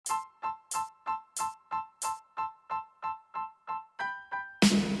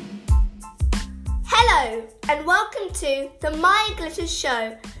Hello and welcome to the Maya Glitters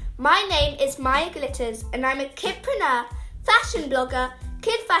show. My name is Maya Glitters and I'm a kidpreneur, fashion blogger,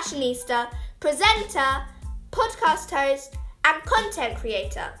 kid fashionista, presenter, podcast host and content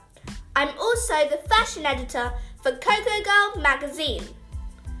creator. I'm also the fashion editor for Coco Girl magazine.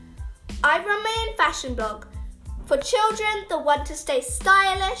 I run my own fashion blog for children that want to stay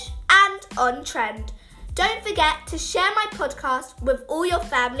stylish and on trend. Don't forget to share my podcast with all your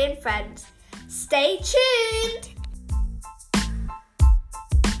family and friends. Stay tuned!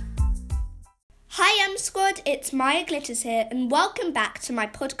 Hi Squad, it's Maya Glitters here and welcome back to my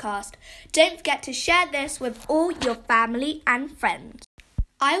podcast. Don't forget to share this with all your family and friends.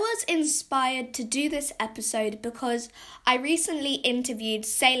 I was inspired to do this episode because I recently interviewed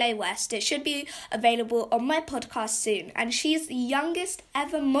Sayle West. It should be available on my podcast soon, and she's the youngest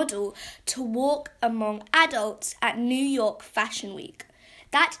ever model to walk among adults at New York Fashion Week.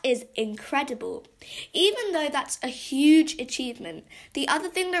 That is incredible. Even though that's a huge achievement, the other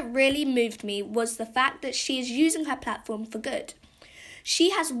thing that really moved me was the fact that she is using her platform for good. She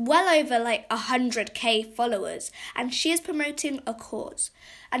has well over 100k followers and she is promoting a cause.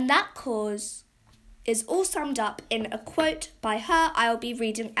 And that cause is all summed up in a quote by her I'll be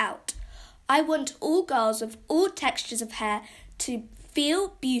reading out. I want all girls of all textures of hair to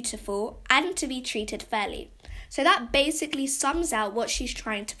feel beautiful and to be treated fairly. So that basically sums out what she's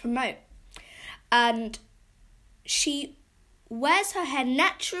trying to promote. And she wears her hair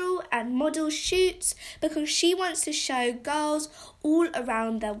natural and model shoots because she wants to show girls all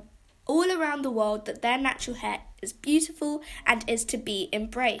around the world that their natural hair is beautiful and is to be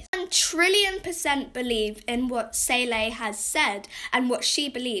embraced. 1,000,000,000% believe in what Sayle has said and what she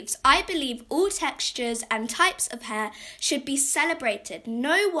believes. I believe all textures and types of hair should be celebrated.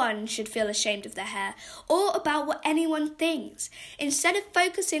 No one should feel ashamed of their hair or about what anyone thinks. Instead of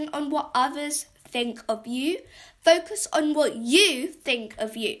focusing on what others think of you, focus on what you think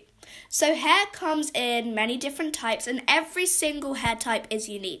of you. So hair comes in many different types and every single hair type is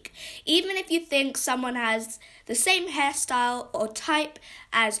unique. Even if you think someone has the same hairstyle or type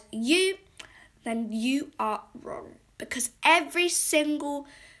as you, then you are wrong. Because every single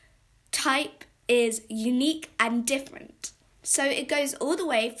type is unique and different. So it goes all the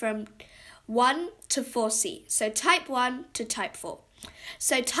way from 1 to 4C. So type 1 to type 4.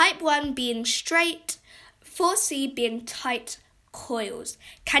 So type 1 being straight, 4C being tight coils.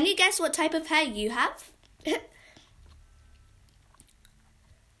 Can you guess what type of hair you have?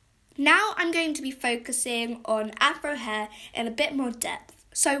 Now I'm going to be focusing on Afro hair in a bit more depth.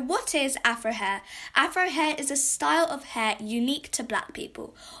 So what is Afro hair? Afro hair is a style of hair unique to black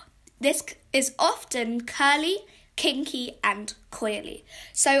people. This is often curly, kinky and coily.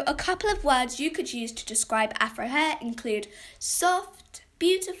 So a couple of words you could use to describe Afro hair include soft,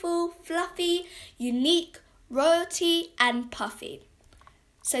 beautiful, fluffy, unique, royalty and puffy.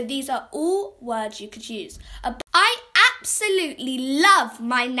 So these are all words you could use. I absolutely love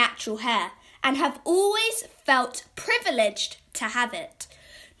my natural hair and have always felt privileged to have it.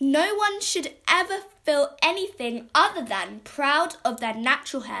 No one should ever feel anything other than proud of their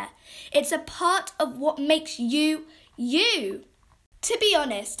natural hair. It's a part of what makes you, you. To be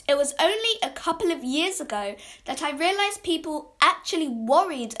honest, it was only a couple of years ago that I realised people actually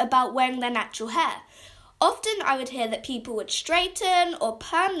worried about wearing their natural hair. Often I would hear that people would straighten or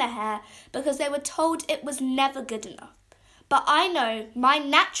perm their hair because they were told it was never good enough. But I know my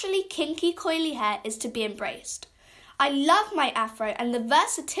naturally kinky, coily hair is to be embraced. I love my afro and the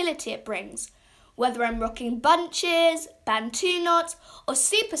versatility it brings, whether I'm rocking bunches, bantu knots, or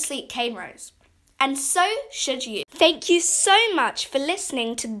super sleek cane rows. And so should you. Thank you so much for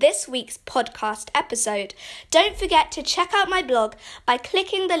listening to this week's podcast episode. Don't forget to check out my blog by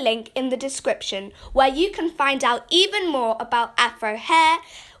clicking the link in the description where you can find out even more about Afro hair,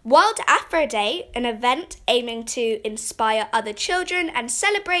 World Afro Day, an event aiming to inspire other children and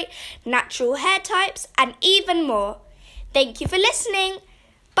celebrate natural hair types, and even more. Thank you for listening.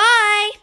 Bye!